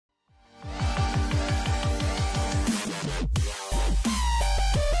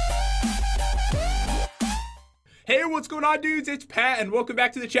Hey, what's going on, dudes? It's Pat, and welcome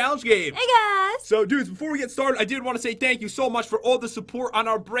back to the challenge game. Hey, guys. So, dudes, before we get started, I did want to say thank you so much for all the support on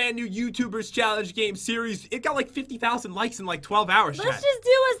our brand new YouTubers challenge game series. It got like 50,000 likes in like 12 hours, Let's chat. just do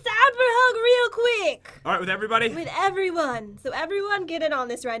a cyber hug real quick. All right, with everybody? With everyone. So everyone get in on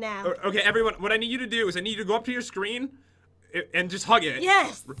this right now. Okay, everyone, what I need you to do is I need you to go up to your screen and just hug it.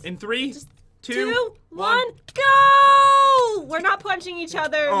 Yes. In 3, Just 2, 1, go! We're not punching each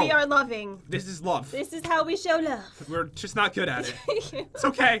other. Oh. We are loving. This is love. This is how we show love. We're just not good at it. It's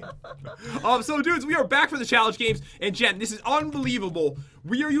okay. So, dudes, we are back for the challenge games, and Jen, this is unbelievable.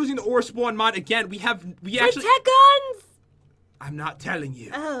 We are using the ore spawn mod again. We actually. With tech guns? I'm not telling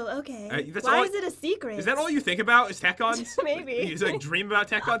you. Oh, okay. That's Why all- is it a secret? Is that all you think about? Is tech guns? Maybe. You just like dream about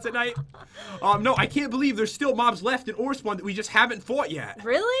tech guns at night? No, I can't believe there's still mobs left in ore spawn that we just haven't fought yet.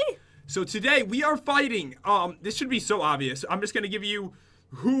 Really? So today we are fighting. This should be so obvious. I'm just gonna give you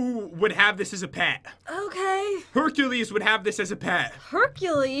who would have this as a pet. Okay. Hercules would have this as a pet.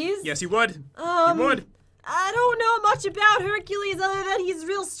 Hercules? Yes, he would. He would. I don't know much about Hercules other than he's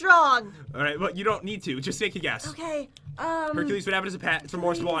real strong. All right, well, you don't need to. Just take a guess. Okay. Hercules would have it as a pet. It's from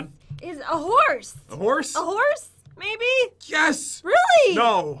ore spawn. Is a horse. A horse? A horse? Maybe? Yes. Really?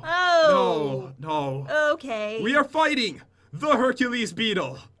 No. Oh. No. Okay. We are fighting the Hercules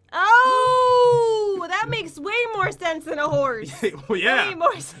Beetle. Oh, that makes way more sense than a horse. Well, yeah. Way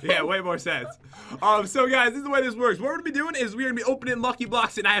more sense. Yeah, way more sense. So guys, this is the way this works. What we're gonna be doing is we're gonna be opening lucky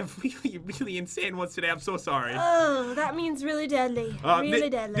blocks, and I have really insane ones today. I'm so sorry. Oh, that means really deadly. Really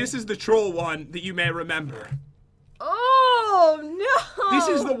deadly. This is the troll one that you may remember. Oh no! This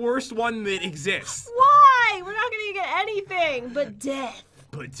is the worst one that exists. Why? We're not gonna get anything but death.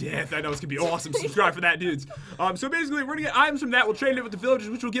 But death, I know it's gonna be awesome. Subscribe for that, dudes. So basically, we're gonna get items from that. We'll trade it with the villagers,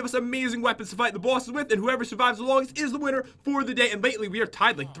 which will give us amazing weapons to fight the bosses with, and whoever survives the longest is the winner for the day. And lately, we are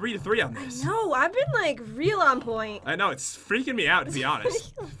tied like 3-3 on this. No, I've been like real on point. I know, it's freaking me out, to be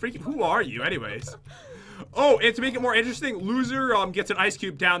honest. Who are you, anyways? Oh, and to make it more interesting, loser gets an ice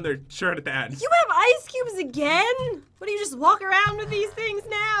cube down their shirt at the end. You have ice cubes again? What do you just walk around with these things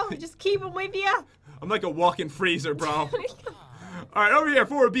now? You just keep them with you? I'm like a walking freezer, bro. All right, over here,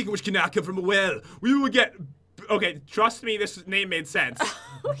 for a beacon which cannot come from a well, we will get. Okay, trust me, this name made sense.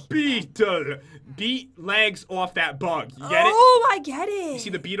 Beetle. Beat legs off that bug. You get it? Oh, I get it. You see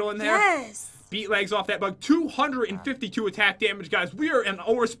the beetle in there? Yes. Beat legs off that bug. 252 attack damage, guys. We are in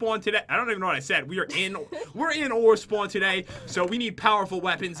ore spawn today. I don't even know what I said. We're in ore spawn today, so we need powerful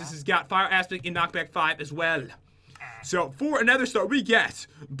weapons. This has got fire aspect and knockback 5 as well. So for another star, we get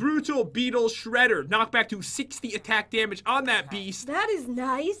Brutal Beetle Shredder. Knockback to 60 attack damage on that beast. That is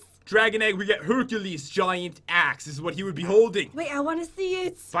nice. Dragon Egg, we get Hercules Giant Axe. This is what he would be holding. Wait, I want to see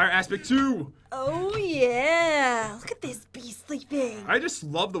it. Fire aspect 2. Oh, yeah. Look at this beast sleeping. I just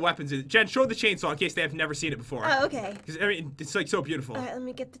love the weapons. Jen, show the chainsaw in case they have never seen it before. Oh, okay. Because, I mean, it's like so beautiful. All right, let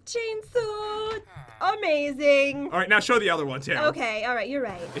me get the chainsaw. Amazing. All right, now show the other one too. Okay, all right, you're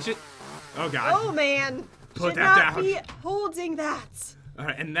right. It's just, oh God. Oh, man. Put Should that not down. be holding that. All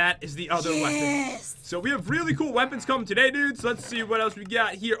right, and that is the other weapon. Yes. So we have really cool weapons coming today, dudes. Let's see what else we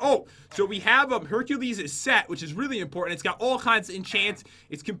got here. Oh, so we have Hercules' set, which is really important. It's got all kinds of enchants.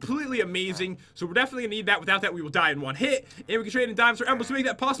 It's completely amazing. So we're definitely gonna need that. Without that, we will die in one hit. And we can trade in diamonds or emeralds to make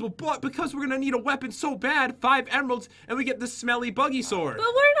that possible. But because we're gonna need a weapon so bad, 5 emeralds, and we get the smelly buggy sword. But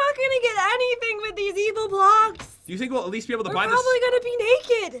we're not gonna get anything with these evil blocks. Do you think we'll at least be able to We're buy probably this? gonna be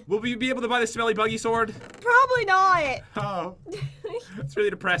naked. Will we be able to buy the smelly buggy sword? Probably not. Oh, it's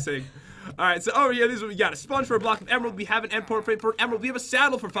really depressing. All right, so over here, this is what we got. A sponge for a block of emerald. We have an endport frame for an emerald. We have a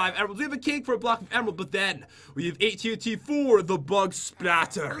saddle for 5 emeralds. We have a cake for a block of emerald. But then we have AT&T for the bug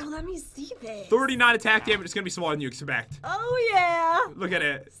splatter. Oh, let me see this. 39 attack damage. It's going to be smaller than you expect. Oh, yeah. Look at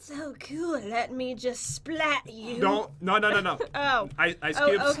it. So cool. Let me just splat you. No. Oh. Ice Oh,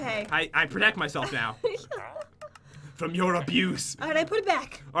 cubes. okay. I protect myself now from your abuse. All right, I put it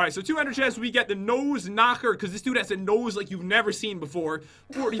back. All right, so 200 chests, we get the nose knocker, because this dude has a nose like you've never seen before.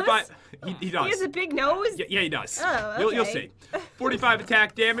 45, he does. He has a big nose? Yeah, he does. Oh, okay. You'll see. 45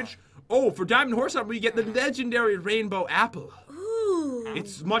 attack damage. Oh, for Diamond Horse Armor, we get the legendary Rainbow Apple. Ooh.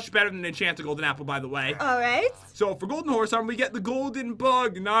 It's much better than Enchanted Golden Apple, by the way. All right. So for Golden Horse Armor, we get the Golden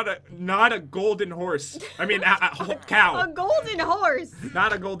Bug, not a golden horse. I mean, a cow. A golden horse.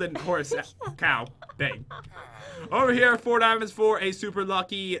 Not a golden horse. Cow. thing. Over here, 4 diamonds for a super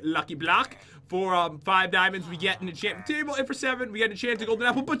lucky block. For 5 diamonds, we get an enchanted table, and for 7, we get an enchanted golden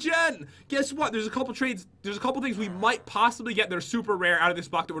apple. But Jen, guess what? There's a couple trades. There's a couple things we might possibly get that are super rare out of this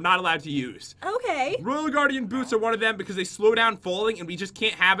block that we're not allowed to use. Okay. Royal Guardian boots are one of them because they slow down falling, and we just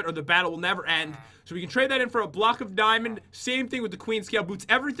can't have it, or the battle will never end. So we can trade that in for a block of diamond. Same thing with the Queen Scale boots.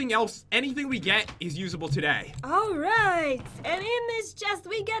 Everything else, anything we get, is usable today. All right. And in this chest,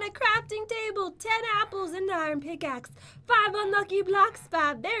 we get a crafting table, 10 apples, and an iron pickaxe, 5 unlucky blocks,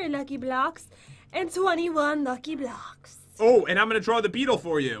 5 very lucky blocks, and 21 lucky blocks. Oh, and I'm going to draw the beetle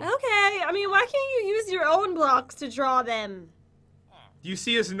for you. Okay. I mean, why can't you use your own blocks to draw them? Do you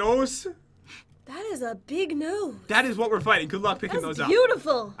see his nose? That is a big nose. That is what we're fighting. Good luck picking those up. That's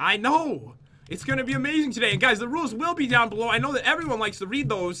beautiful. I know. It's going to be amazing today. And guys, the rules will be down below. I know that everyone likes to read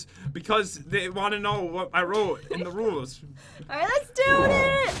those because they want to know what I wrote in the rules. All right, let's do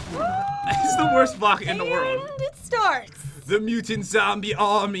it. It's the worst block in the world. And it starts. The mutant zombie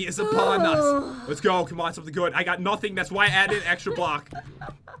army is upon us. Let's go. Come on, something good. I got nothing. That's why I added an extra block.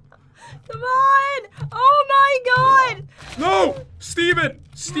 Come on. Oh, my God. No. Steven.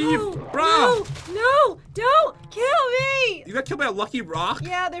 Steve. No, Brah. no, don't kill me. You got killed by a lucky rock?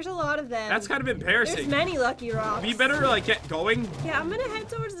 Yeah, there's a lot of them. That's kind of embarrassing. There's many lucky rocks. We better, like, get going. Yeah, I'm going to head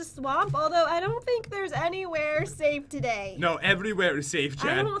towards the swamp, although I don't think there's anywhere safe today. No, everywhere is safe,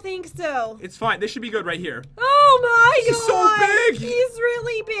 Jen. I don't think so. It's fine. This should be good right here. Oh, my He's God. so big. He's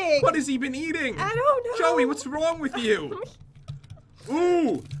really big. What has he been eating? I don't know. Joey, what's wrong with you?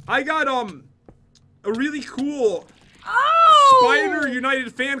 Ooh, I got, a really cool Spider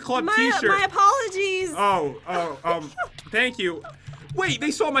United Fan Club t-shirt. My apologies. Thank you. Wait,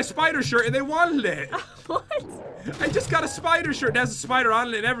 they saw my spider shirt and they wanted it. What? I just got a spider shirt. It has a spider on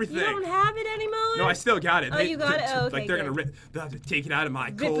it and everything. You don't have it anymore? No, I still got it. Oh, you got it? Oh, okay, like they'll have to take it out of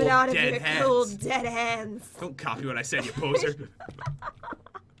my cold, dead hands. Cold, dead hands. Don't copy what I said, you poser.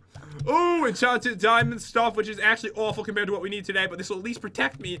 Oh, enchanted diamond stuff, which is actually awful compared to what we need today, but this will at least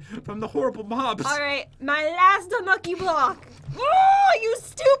protect me from the horrible mobs. All right, my last unlucky block. Oh, you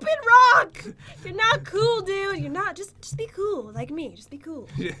stupid rock! You're not cool, dude. You're not. Just be cool, like me. Just be cool.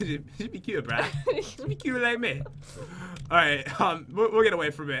 Just be cute, bruh. Just be cute like me. All right, we'll get away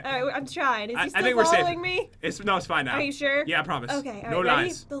from it. All right, I'm trying. Is he I think still following we're me? No, it's fine now. Are you sure? Yeah, I promise. Okay, all right, no ready?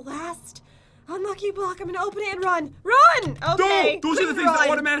 lies. The last unlucky block. I'm gonna open it and run. Run! Okay. Those are the things that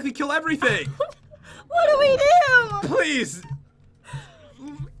automatically kill everything. What do we do? Please.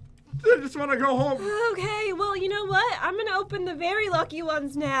 I just want to go home. Okay, well, you know what? I'm gonna open the very lucky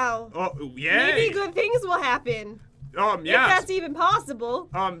ones now. Oh, yay. Maybe good things will happen. Yeah. If that's even possible.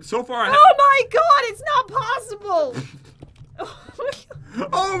 So far Oh my God, it's not possible.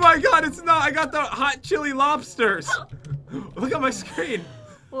 Oh my God, it's not. I got the hot chili lobsters. Look at my screen.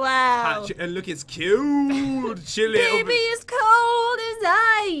 Wow. And look, it's cute. Chili. Baby is cold as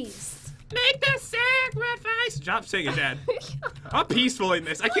ice. Make the sacrifice. Stop singing, Dad. I'm peaceful in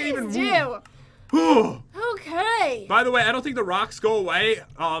this. I can't even move. Okay. By the way, I don't think the rocks go away.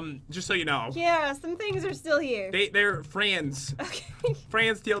 Just so you know. Yeah, some things are still here. They're friends. Okay.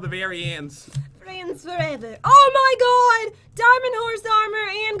 Friends till the very ends. Friends forever. Oh my God! Diamond horse armor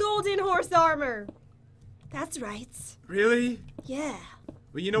and golden horse armor. That's right. Really? Yeah.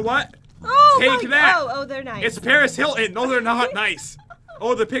 Well, you know what? Oh, take that. Oh, they're nice. It's Paris Hilton. No, they're not nice.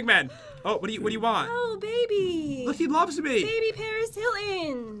 Oh, the pigmen. Oh, what do you want? Oh, baby. Look, he loves me. Baby Paris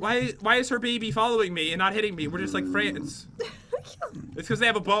Hilton. Why is her baby following me and not hitting me? We're just like friends. It's because they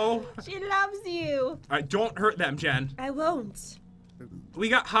have a bow. She loves you. All right, don't hurt them, Jen. I won't. We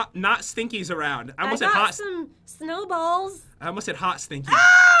got not stinkies around. I almost got said hot. Some snowballs. I almost said hot stinkies.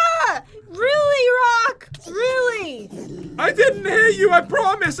 Ah! Really, Rock? Really? I didn't hit you. I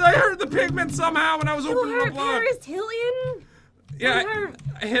promise. I hurt the pigment somehow when I was opening the hurt block. Paris Hilton? Yeah,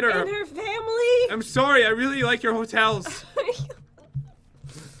 I hit her. And her family? I'm sorry. I really like your hotels.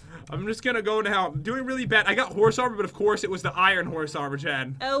 I'm just gonna go now. I'm doing really bad. I got horse armor, but of course it was the iron horse armor,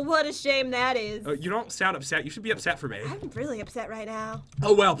 Jen. Oh, what a shame that is. You don't sound upset. You should be upset for me. I'm really upset right now.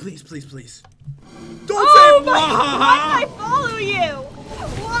 Oh well, please, please, please. Don't Oh say my! Why blah! did I follow you?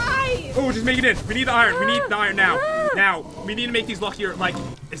 Why? Oh, just make it in. We need the iron. We need the iron now. Now, we need to make these luckier, like,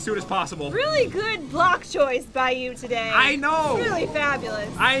 as soon as possible. Really good block choice by you today. I know. Really fabulous.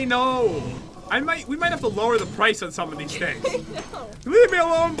 I know. We might have to lower the price on some of these things. No. Leave me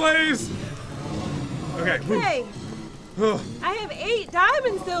alone, please. Okay. Hey. I have 8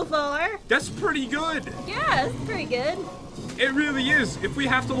 diamonds so far. That's pretty good. Yeah, that's pretty good. It really is. If we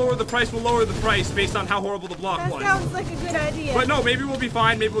have to lower the price, we'll lower the price based on how horrible the block That was. sounds like a good idea. But no, maybe we'll be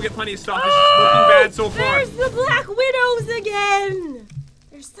fine. Maybe we'll get plenty of stuff. It's just looking bad so far. There's the Black Widows again.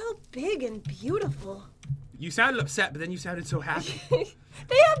 They're They're so big and beautiful. You sounded upset, but then you sounded so happy.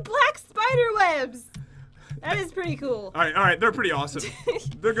 They have black spider webs. That is pretty cool. All right, they're pretty awesome.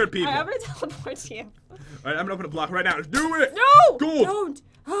 They're good people. All right, I'm gonna teleport to you. All right, I'm gonna open a block right now. Let's do it. No! Gold. Don't.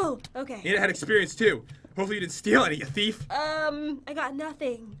 Oh, okay. And it had experience too. Hopefully you didn't steal any, you thief. I got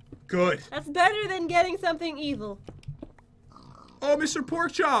nothing. Good. That's better than getting something evil. Oh, Mr.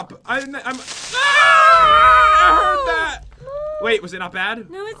 Porkchop. I'm. I heard that. Wait, was it not bad?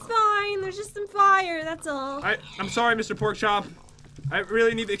 No, it's fine. There's just some fire, that's all. I'm sorry, Mr. Porkchop. I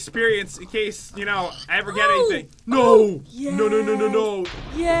really need the experience in case, you know, I ever get anything. No! Oh, yes. No.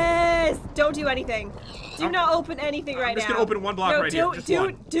 Yes! Don't do anything. Do not open anything right now. I'm just gonna open one block right here. Just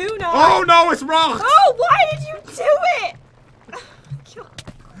one. Do not. Oh, no, it's rocks! Oh, why did you do it?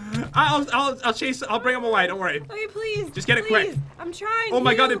 I'll chase, I'll bring them away, don't worry. Okay, please. Just get it quick. I'm trying. Oh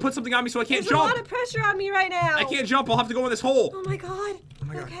my god, they put something on me so I can't There's jump. a lot of pressure on me right now. I can't jump, I'll have to go in this hole. Oh my god. Oh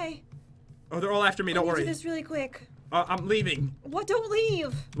my god. Okay. Oh, they're all after me, don't Let me worry. do this really quick. I'm leaving. What? Don't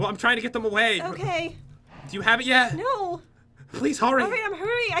leave. Well, I'm trying to get them away. Okay. Do you have it yet? No. Please hurry. Alright, I'm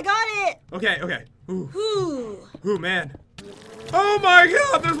hurrying. I got it. Okay. Ooh. Ooh. Ooh, man. Oh my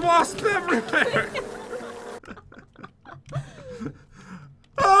god, there's wasps everywhere.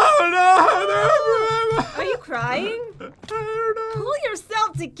 Oh no, they're everywhere. Are you crying? I don't know. Pull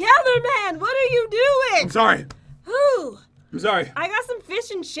yourself together, man. What are you doing? I'm sorry. Ooh. I'm sorry. I got some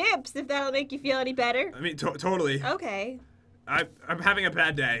fish and chips, if that'll make you feel any better. I mean, totally. Okay. I'm having a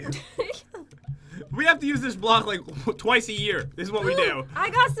bad day. We have to use this block like twice a year. This is what we do.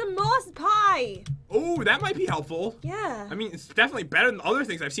 I got some moss pie. Oh, that might be helpful. Yeah. I mean, it's definitely better than other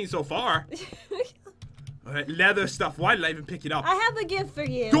things I've seen so far. All right, leather stuff. Why did I even pick it up? I have a gift for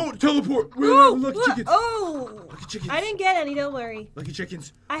you. Don't teleport. Oh, Lucky chickens. Oh. Lucky chickens. I didn't get any, don't worry. Lucky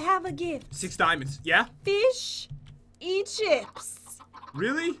chickens. I have a gift. 6 diamonds. Yeah? Fish eat chips.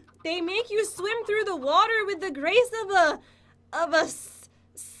 Really? They make you swim through the water with the grace of a I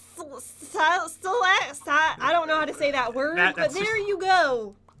don't know how to say that word, but there you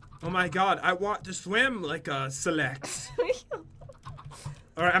go. Oh my god, I want to swim like a Selects.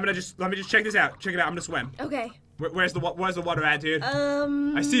 All right, let me just check this out. Check it out. I'm gonna swim. Okay. Where's the water at, dude?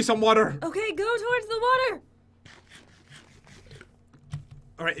 I see some water. Okay, go towards the water.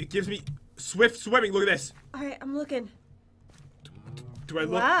 All right, it gives me swift swimming. Look at this. All right, I'm looking. Do I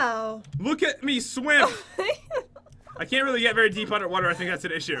look? Wow. Look at me swim. I can't really get very deep underwater. I think that's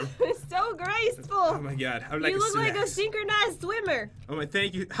an issue. It's so graceful. Oh my god, I'm like you look like a synchronized swimmer. Oh my,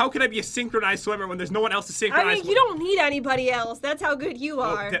 thank you. How can I be a synchronized swimmer when there's no one else to synchronize? I mean, you don't need anybody else. That's how good you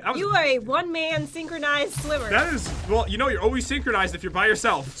are. You are a one-man synchronized swimmer. That is, well, you know, you're always synchronized if you're by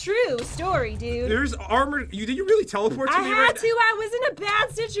yourself. True story, dude. There's armor. Did you really teleport to me? I had to. I was in a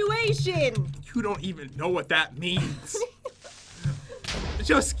bad situation. You don't even know what that means.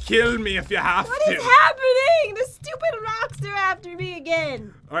 Just kill me if you have to. What is happening? The stupid rocks are after me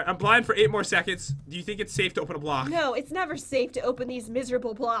again. All right, I'm blind for 8 more seconds. Do you think it's safe to open a block? No, it's never safe to open these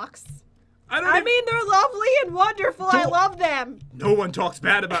miserable blocks. I mean, they're lovely and wonderful. I love them. No one talks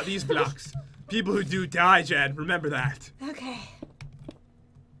bad about these blocks. People who do die, Jen. Remember that. Okay.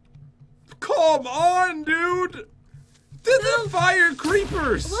 Come on, dude. The fire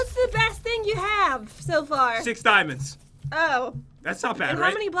creepers. What's the best thing you have so far? 6 diamonds. Oh. That's not bad, and right?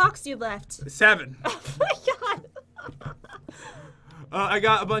 How many blocks do you have left? 7. Oh my god. I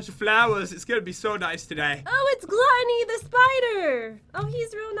got a bunch of flowers. It's gonna be so nice today. Oh, it's Gluttony the spider. Oh,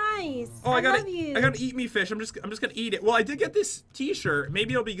 he's real nice. Oh, I love you. gotta eat me fish. I'm just gonna eat it. Well, I did get this T-shirt.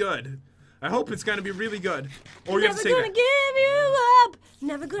 Maybe it'll be good. I hope it's gonna be really good. Or you have to sing Never gonna give you up.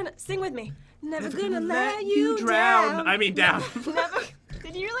 Never gonna sing with me. Never gonna let you drown. I mean down. Never.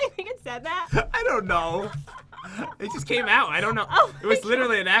 Did you really think it said that? I don't know. It just came out. I don't know. Oh it was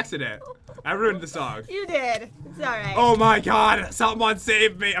literally an accident. I ruined the song. You did. It's alright. Oh my god. Someone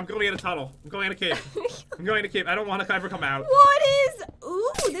save me. I'm going in a tunnel. I'm going in a cave. I'm going in a cave. I don't want to ever come out. What is...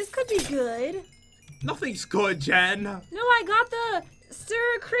 Ooh, this could be good. Nothing's good, Jen. No, I got the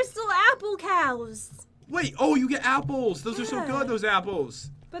Sir Crystal Apple Cows. Wait. Oh, you get apples. Those are so good, those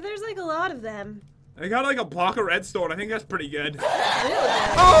apples. But there's like a lot of them. I got like a block of redstone. I think that's pretty good. That's really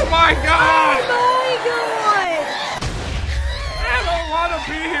good. Oh my god! Oh my god! I don't want to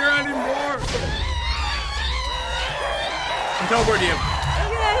be here anymore. I'm teleporting you.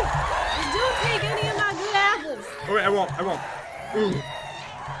 Okay. Don't take any of my good apples. Okay, I won't. Ooh.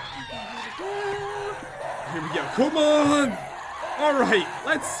 Here we go. Come on! Alright,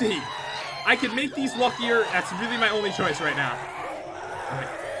 let's see. I can make these luckier. That's really my only choice right now. Alright.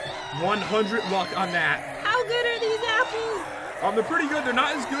 100 luck on that. How good are these apples? They're pretty good. They're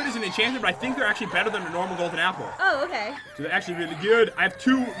not as good as an enchanted, but I think they're actually better than a normal golden apple. Oh, okay. So they're actually really good. I have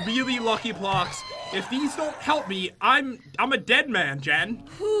 2 really lucky blocks. If these don't help me, I'm a dead man, Jen.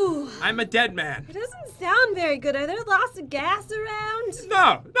 Whew. I'm a dead man. It doesn't sound very good. Are there lots of gas around?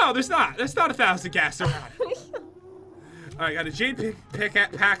 No, there's not. There's not 1,000 gas around. Alright, got a jade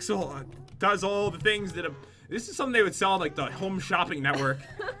pickaxe. Does all the things that this is something they would sell on like the Home Shopping Network.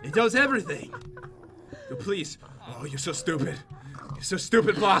 It does everything. So please. Oh, you're so stupid. You're so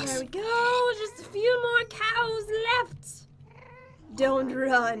stupid, blocks. There we go. Just a few more cows left. Don't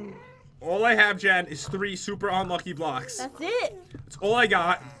run. All I have, Jen, is 3 super unlucky blocks. That's it. That's all I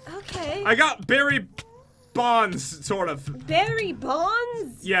got. Okay. I got Barry Bonds, sort of. Barry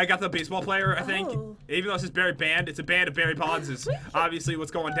Bonds? Yeah, I got the baseball player, I think. Oh. Even though it says Barry Band, it's a band of Barry Bonds is obviously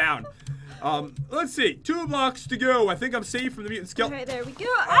what's going down. Let's see. 2 blocks to go. I think I'm safe from the mutant skeleton. All right, there we go.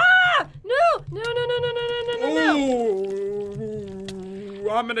 Ah! No!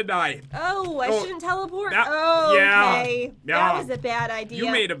 Oh, I'm gonna die. Oh, I shouldn't teleport? Yeah. Okay. Yeah. That was a bad idea.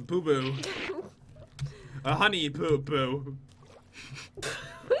 You made a boo-boo. A honey boo-boo.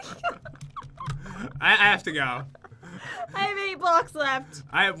 I have to go. I have 8 blocks left.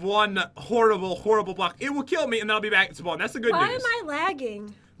 I have 1 horrible, horrible block. It will kill me, and then I'll be back at spawn. That's the good Why news. am I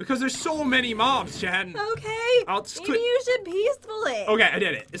lagging? Because there's so many mobs, Jen. Okay. I'll just Maybe you should peaceful it. Okay, I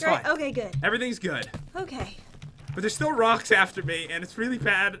did it. It's Great. fine. Okay, good. Everything's good. Okay. But there's still rocks after me, and it's really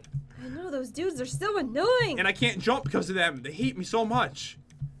bad. I know, those dudes are so annoying. And I can't jump because of them. They hate me so much.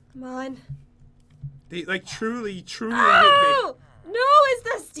 Come on. They, like, truly hate me. Oh! No, it's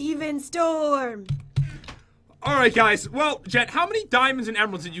the Steven Storm. All right, guys. Well, Jen, how many diamonds and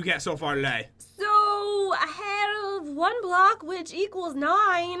emeralds did you get so far today? So, I have 1 block, which equals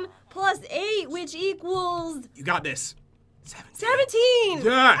 9, plus 8, which equals... You got this. 17.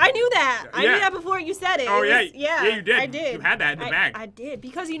 17! Yeah. I knew that. I Yeah. knew that before you said it. Oh, It yeah. was- yeah. Yeah, you did. I did. You had that in the bag. I did.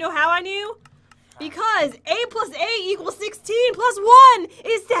 Because you know how I knew? Because 8 plus 8 equals 16 plus 1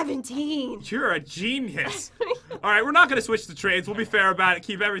 is 17. You're a genius. All right, we're not going to switch the trades. We'll be fair about it.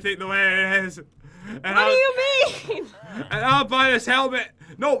 Keep everything the way it is. And What do you mean? And I'll buy this helmet.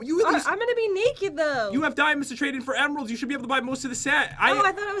 No, you at least... I'm gonna be naked though. You have diamonds to trade in for emeralds. You should be able to buy most of the set. Oh,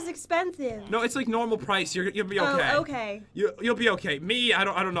 I thought it was expensive. No, it's like normal price. You'll be okay. Oh, okay. You'll be okay. Me, I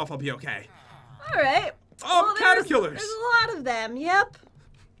don't know if I'll be okay. All right. Oh, well, caterpillars. There's a lot of them. Yep.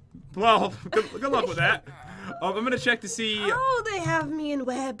 Well, good luck with that. I'm gonna check to see. Oh, they have me in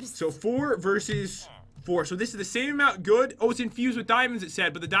webs. So 4 versus 4. So this is the same amount good. Oh, it's infused with diamonds, it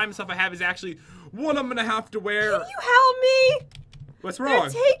said, but the diamond stuff I have is actually what I'm gonna have to wear. Can you help me? What's wrong?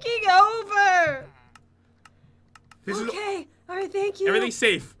 They're taking over. This Okay. All right. Thank you. Everything's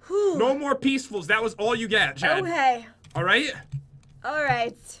safe. Whew. No more peacefuls. That was all you get, Jen. Okay. All right? All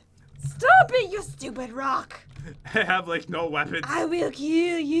right. Stop it, you stupid rock. I have like no weapons. I will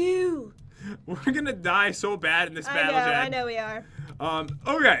kill you. We're gonna die so bad in this battle, Jen. I know we are.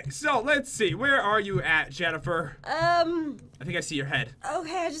 Okay, so let's see. Where are you at, Jennifer? I think I see your head.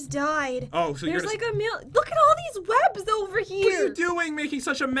 Okay, I just died. Oh, so There's you're like a Look at all these webs over here. What are you doing making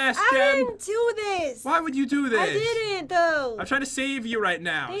such a mess, I Jen? didn't do this. Why would you do this? I didn't, though. I'm trying to save you right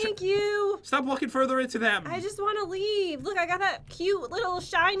now. Thank you. Stop looking further into them. I just want to leave. Look, I got that cute little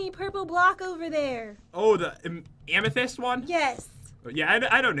shiny purple block over there. Oh, the amethyst one? Yes. Yeah,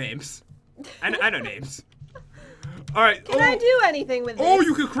 I know names. I know names. All right. Can I do anything with this? Oh,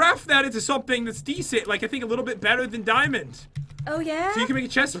 you could craft that into something that's decent. Like, I think a little bit better than diamond. Oh, yeah? So you can make a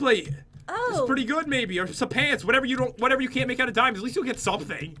chest plate. Oh. It's pretty good, maybe. Or some pants. Whatever you can't make out of diamonds. At least you'll get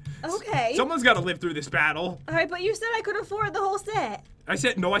something. Okay. Someone's got to live through this battle. All right, but you said I could afford the whole set. I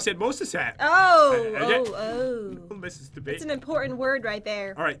said most of the set. Oh. This is debate. It's an important word right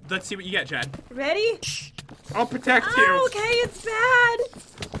there. All right, let's see what you get, Chad. Ready? I'll protect you. Oh, okay, it's bad.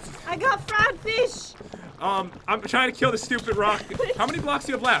 I got fried fish. I'm trying to kill the stupid rock. How many blocks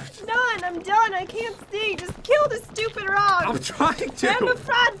do you have left? None, I'm done. I can't see. Just kill the stupid rock. I'm trying to. And the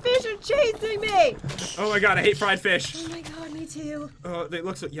fried fish are chasing me. Oh my god, I hate fried fish. Oh my god, me too. They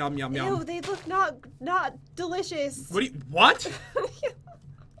look so yum. Ew, they look not delicious. What?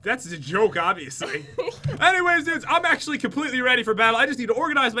 That's a joke, obviously. Anyways, dudes, I'm actually completely ready for battle. I just need to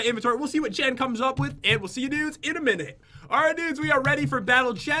organize my inventory. We'll see what Jen comes up with, and we'll see you dudes in a minute. All right, dudes, we are ready for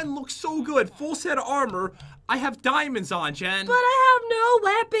battle. Jen looks so good. Full set of armor. I have diamonds on, Jen. But I have no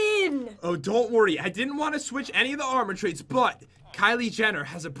weapon. Oh, don't worry. I didn't want to switch any of the armor trades, but Kylie Jenner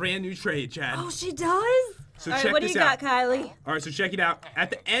has a brand new trade, Jen. Oh, she does? So All right, check what do this you out. got, Kylie? All right, so check it out.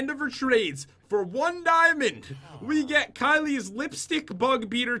 At the end of her trades, for 1 diamond, we get Kylie's Lipstick Bug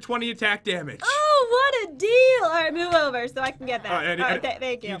Beater 20 attack damage. Oh, what a deal. All right, move over so I can get that. And All right,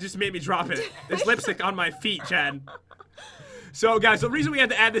 thank you. You just made me drop it. There's lipstick on my feet, Jen. So, guys, the reason we had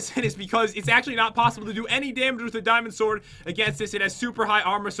to add this in is because it's actually not possible to do any damage with a diamond sword against this. It has super high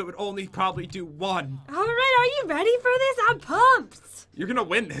armor, so it would only probably do 1. All right, are you ready for this? I'm pumped. You're gonna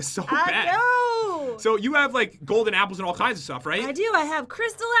win this so I bad. know. So you have like golden apples and all kinds of stuff, right? I do. I have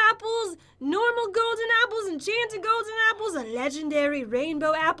crystal apples, normal golden apples, enchanted golden apples, a legendary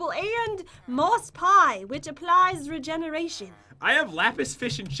rainbow apple, and moss pie, which applies regeneration. I have lapis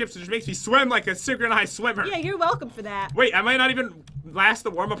fish and chips, which makes me swim like a synchronized swimmer. Yeah, you're welcome for that. Wait, I might not even last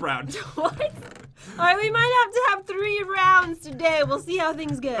the warm-up round. What? All right, we might have to have 3 rounds today. We'll see how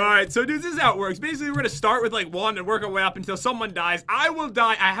things go. All right, so dude, this is how it works. Basically, we're gonna start with like 1 and work our way up until someone dies. I will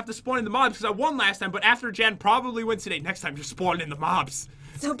die. I have to spawn in the mobs because I won last time, but after Jen probably wins today, next time you're spawning in the mobs.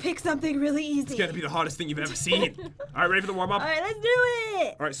 So pick something really easy. It's gonna be the hardest thing you've ever seen. All right, ready for the warm-up? All right, let's do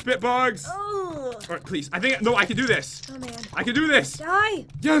it. All right, spit bugs. Oh. All right, please. No, I can do this. Oh, man. I can do this. Die.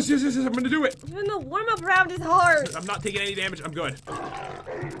 Yes, I'm gonna do it. Even the warm-up round is hard. I'm not taking any damage. I'm good.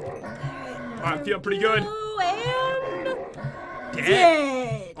 I'm feeling pretty good. And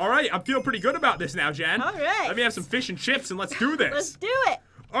Dead. All right, I'm feeling pretty good about this now, Jen. All right. Let me have some fish and chips and let's do this. Let's do it.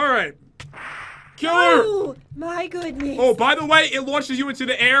 All right. Killer. Oh, my goodness. Oh, by the way, it launches you into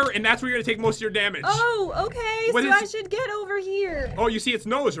the air, and that's where you're gonna take most of your damage. Oh, okay. What So is- I should get over here. Oh, you see its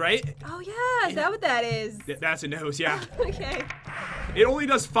nose, right? Oh, yeah. Is that what that is? That's a nose, yeah. Okay. It only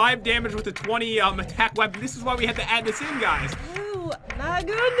does 5 damage with a 20 attack weapon. This is why we had to add this in, guys. Oh, my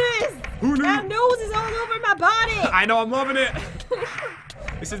goodness. Who knew? That nose is all over my body. I know, I'm loving it.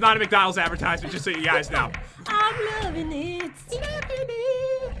 This is not a McDonald's advertisement, just so you guys know. I'm loving it.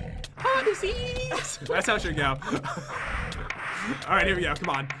 That's how it should go. All right, here we go. Come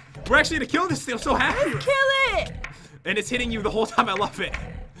on. We're actually gonna kill this thing. I'm so happy. Let's kill it. And it's hitting you the whole time. I love it.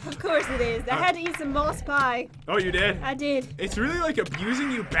 Of course it is. I had to eat some moss pie. Oh, you did? I did. It's really like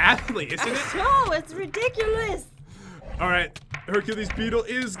abusing you badly, isn't it? No, it's ridiculous. All right, Hercules Beetle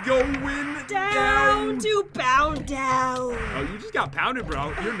is going Down to bound down. Oh, you just got pounded,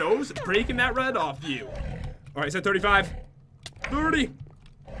 bro. Your nose breaking that red off you. All right, is that 35? 30.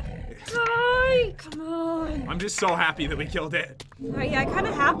 Die. Come on. I'm just so happy that we killed it. All right, yeah, I kind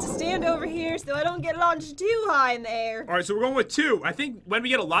of have to stand over here so I don't get launched too high in the air. All right, so we're going with 2. I think when we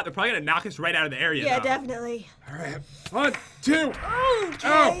get a lot, they're probably gonna knock us right out of the area. Yeah, though. definitely. All right, 1, 2. Okay.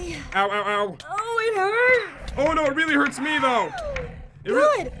 Ow, ow, ow. Oh, it hurts. Oh no, it really hurts me though.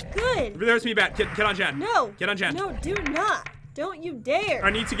 It Good. really hurts me bad. Get on Jen. No. Get on Jen. No, do not. Don't you dare. I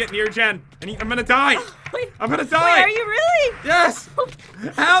need to get near Jen. I'm gonna die. Wait, I'm gonna die. Wait, are you really? Yes.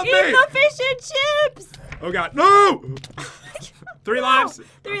 Help Eat me. the fish and chips. Oh God, no. 3 lives.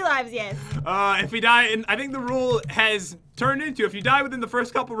 3 lives, yes. If we die, and I think the rule has turned into if you die within the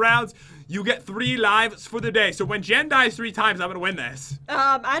first couple rounds, you get 3 lives for the day. So when Jen dies 3 times, I'm gonna win this.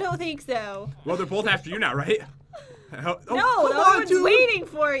 I don't think so. Well, they're both after you now, right? Oh, No, come the on, other one's dude. waiting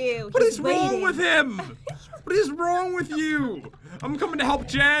for you. What He's is wrong waiting. with him? What is wrong with you? I'm coming to help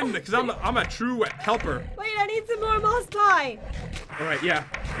Jen because I'm a true helper. Wait, I need some more moss pie. All right, yeah.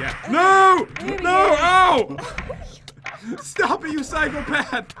 No, There we no, go. ow! Stop it, you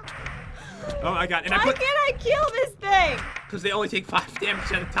psychopath! Oh my God! And Why can't I kill this thing? because they only take 5 damage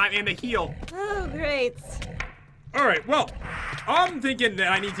at a time and they heal. Oh, great. All right, well, I'm thinking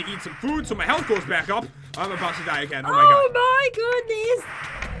that I need to eat some food so my health goes back up. I'm about to die again. Oh my God! My goodness.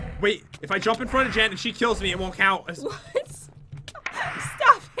 Wait, if I jump in front of Jen and she kills me, it won't count. What?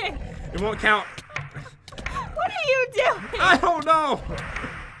 Stop it. It won't count. What are you doing? I don't know.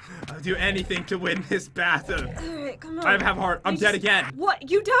 I'll do anything to win this battle. All right, come on. I have heart. I'm dead again. What?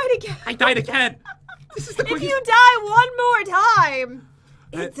 You died again? I died again. This is the If quickest. you die one more time,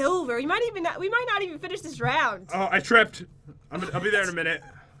 it's over. We might not even finish this round. Oh, I tripped. I'll be there in a minute.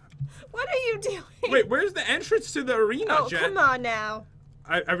 What are you doing? Wait, where's the entrance to the arena, Oh, Jen? come on now.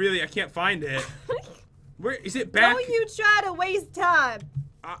 I can't find it. Where is it back? Don't you try to waste time.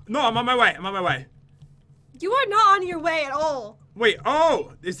 No, I'm on my way. I'm on my way. You are not on your way at all. Wait,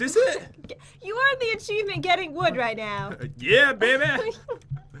 oh, is this it? You are in the achievement getting wood right now. Yeah, baby.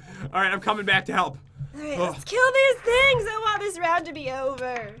 All right, I'm coming back to help. All right, Oh. let's kill these things. I want this round to be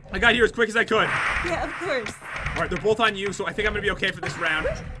over. I got here as quick as I could. Yeah, of course. All right, they're both on you, so I think I'm gonna be okay for this round.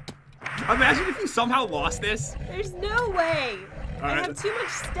 Imagine if you somehow lost this. There's no way. All I right. have too much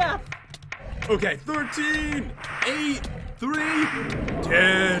stuff. Okay, 13, 8, 3, I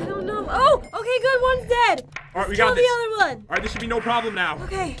 10. don't know. Oh, okay, good. One's dead. All right, we Kill got the this. other one. All right, this should be no problem now.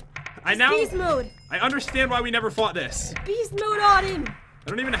 Okay. I It's now beast mode. I understand why we never fought this. Beast mode on him. I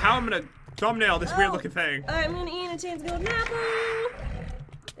don't even know how I'm gonna thumbnail this weird looking thing. All right, I'm gonna eat a chance golden apple.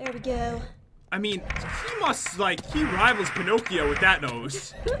 There we go. I mean, he rivals Pinocchio with that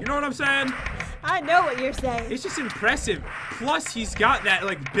nose. You know what I'm saying? I know what you're saying. It's just impressive. Plus, he's got that,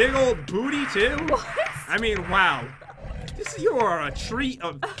 like, big old booty, too. What? I mean, wow. You are a treat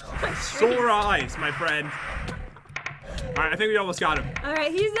of sore eyes, my friend. All right, I think we almost got him. All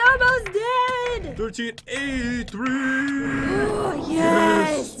right, he's almost dead. 1383. Oh,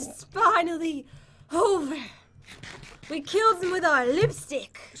 yes. It's finally over. We killed him with our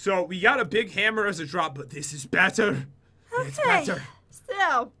lipstick. So we got a big hammer as a drop, but this is better. It's Okay. better.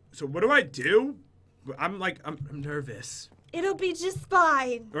 So, what do I do? I'm nervous. it'll be just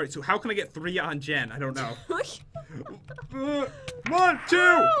fine. All right, so how can I get 3 on Jen? I don't know. Oh. 1, 2.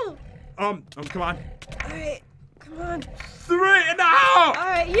 Come on. All right, come on. 3, and no! All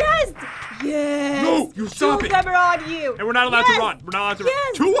right, yes. Yes. No, you stop Two it. of them are on you. And we're not allowed Yes. to run. We're not allowed to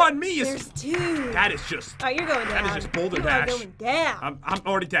Yes. run. 2 on me is. There's 2. That is just. All right, you're going down. That is just Boulder you Dash. are going down. I'm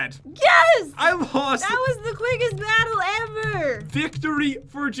already dead. Yes. I lost. That was the quickest battle ever. Victory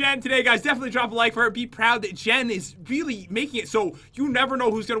for Jen today, guys. Definitely drop a like for her. Be proud that Jen is really making it so you never know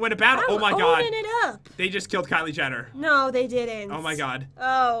who's gonna win a battle. I'm Oh my god. owning it up. They just killed Kylie Jenner. No, they didn't. Oh my god.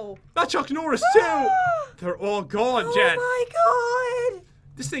 Oh. Not Chuck Norris too. They're all gone, Jen. Oh my god.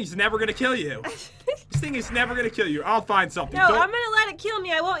 This thing's never gonna kill you. This thing is never gonna kill you. I'll find something. No, Don't- I'm gonna let it kill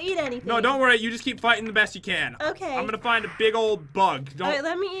me. I won't eat anything. No, don't worry. You just keep fighting the best you can. Okay. I'm gonna find a big old bug. Don't. All right,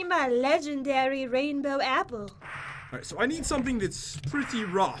 let me eat my legendary rainbow apple. All right, so I need something that's pretty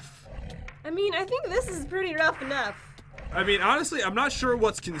rough. I mean, I think this is pretty rough enough. I mean, honestly, I'm not sure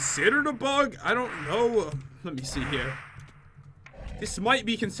what's considered a bug. I don't know. Let me see here. This might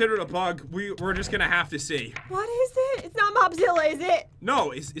be considered a bug. We're just gonna have to see. What is it? It's not Mobzilla, is it?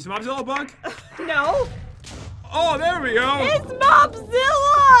 No, is Mobzilla a bug? No. Oh, there we go. It's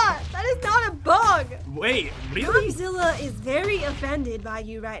Mobzilla! That is not a bug. Wait, really? Mobzilla is very offended by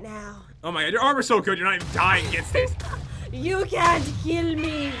you right now. Oh my god, your armor's so good, you're not even dying against this. You can't kill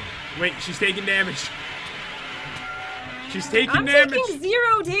me. Wait, she's taking damage. She's taking I'm damage. taking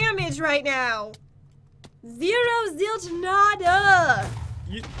 0 damage right now. 0 zilch nada.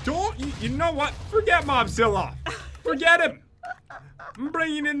 You know what? Forget Mobzilla. Forget him. I'm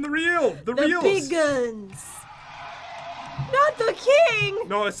bringing in the reals. The big guns. Not the king.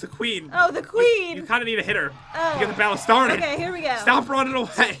 No, it's the queen. Oh, the queen. You kind of need to hit her Oh. to get the battle started. Okay, here we go. Stop running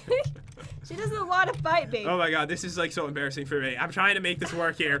away. She doesn't want to fight me. Oh my god, this is like so embarrassing for me. I'm trying to make this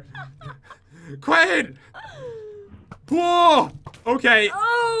work here. Queen! Whoa! Okay.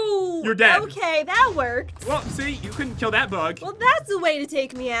 Oh! You're dead. Okay, that worked. Well, see, you couldn't kill that bug. Well, that's a way to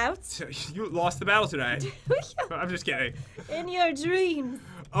take me out. You lost the battle today. I'm just kidding. In your dreams.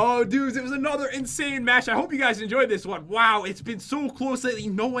 Oh, dudes, it was another insane match. I hope you guys enjoyed this one. Wow, it's been so close lately.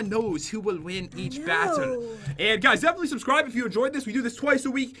 No one knows who will win each battle. And guys, definitely subscribe if you enjoyed this. We do this twice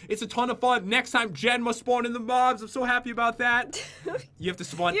a week. It's a ton of fun. Next time, Jen must spawn in the mobs. I'm so happy about that. You have to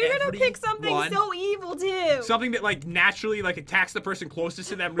spawn You're gonna pick something so evil, too. Something that, like, naturally, like, attacks the person closest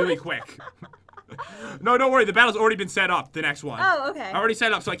to them really quick. No, don't worry. The battle's already been set up, the next one. Oh, okay. I already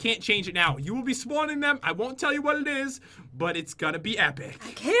set up, so I can't change it now. You will be spawning them. I won't tell you what it is, but it's gonna be epic.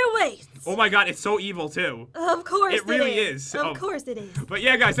 I can't wait. Oh my god, it's so evil, too. Of course It really is. Of course it is. But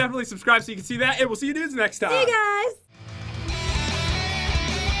yeah, guys, definitely subscribe so you can see that, and we'll see you dudes next time. See you guys.